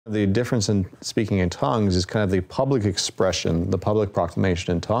The difference in speaking in tongues is kind of the public expression, the public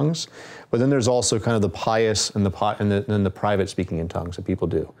proclamation in tongues, but then there's also kind of the pious and the private speaking in tongues that people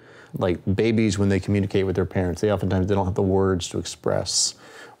do. Like babies, when they communicate with their parents, they don't have the words to express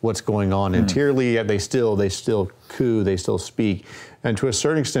what's going on interiorly, yet they still coo, they still speak. And to a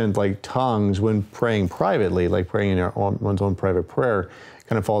certain extent, like tongues, when praying privately, like praying in one's own private prayer,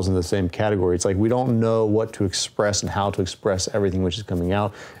 kind of falls into the same category. It's like we don't know what to express and how to express everything which is coming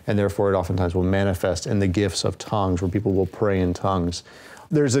out, and therefore it oftentimes will manifest in the gifts of tongues, where people will pray in tongues.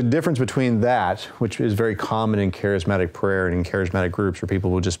 There's a difference between that, which is very common in charismatic prayer and in charismatic groups where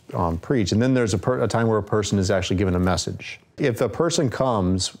people will just preach, and then there's a time where a person is actually given a message. If a person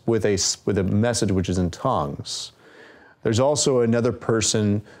comes with a message which is in tongues, there's also another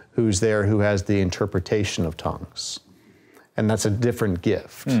person who's there who has the interpretation of tongues. And that's a different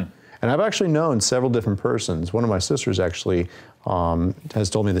gift. And I've actually known several different persons. One of my sisters actually has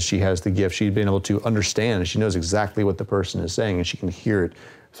told me that she has the gift. She's been able to understand, and she knows exactly what the person is saying, and she can hear it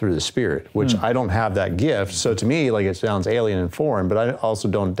through the Spirit, which I don't have that gift. So to me, like, it sounds alien and foreign, but I also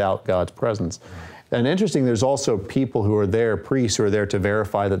don't doubt God's presence. And interesting, there's also people who are there, priests who are there to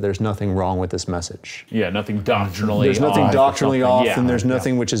verify that there's nothing wrong with this message. Yeah, nothing doctrinally off. There's nothing doctrinally off, yeah. And there's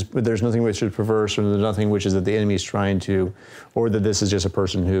nothing which is perverse, or there's nothing which is that the enemy is trying to, or that this is just a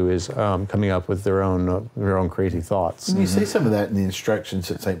person who is coming up with their own crazy thoughts. And you see some of that in the instructions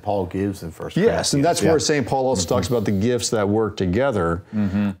that St. Paul gives in 1 Corinthians. Yes, and that's where St. Paul also talks about the gifts that work together.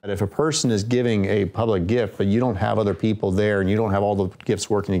 That if a person is giving a public gift, but you don't have other people there and you don't have all the gifts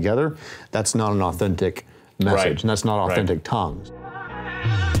working together, that's not an authentic message, and that's not authentic tongues.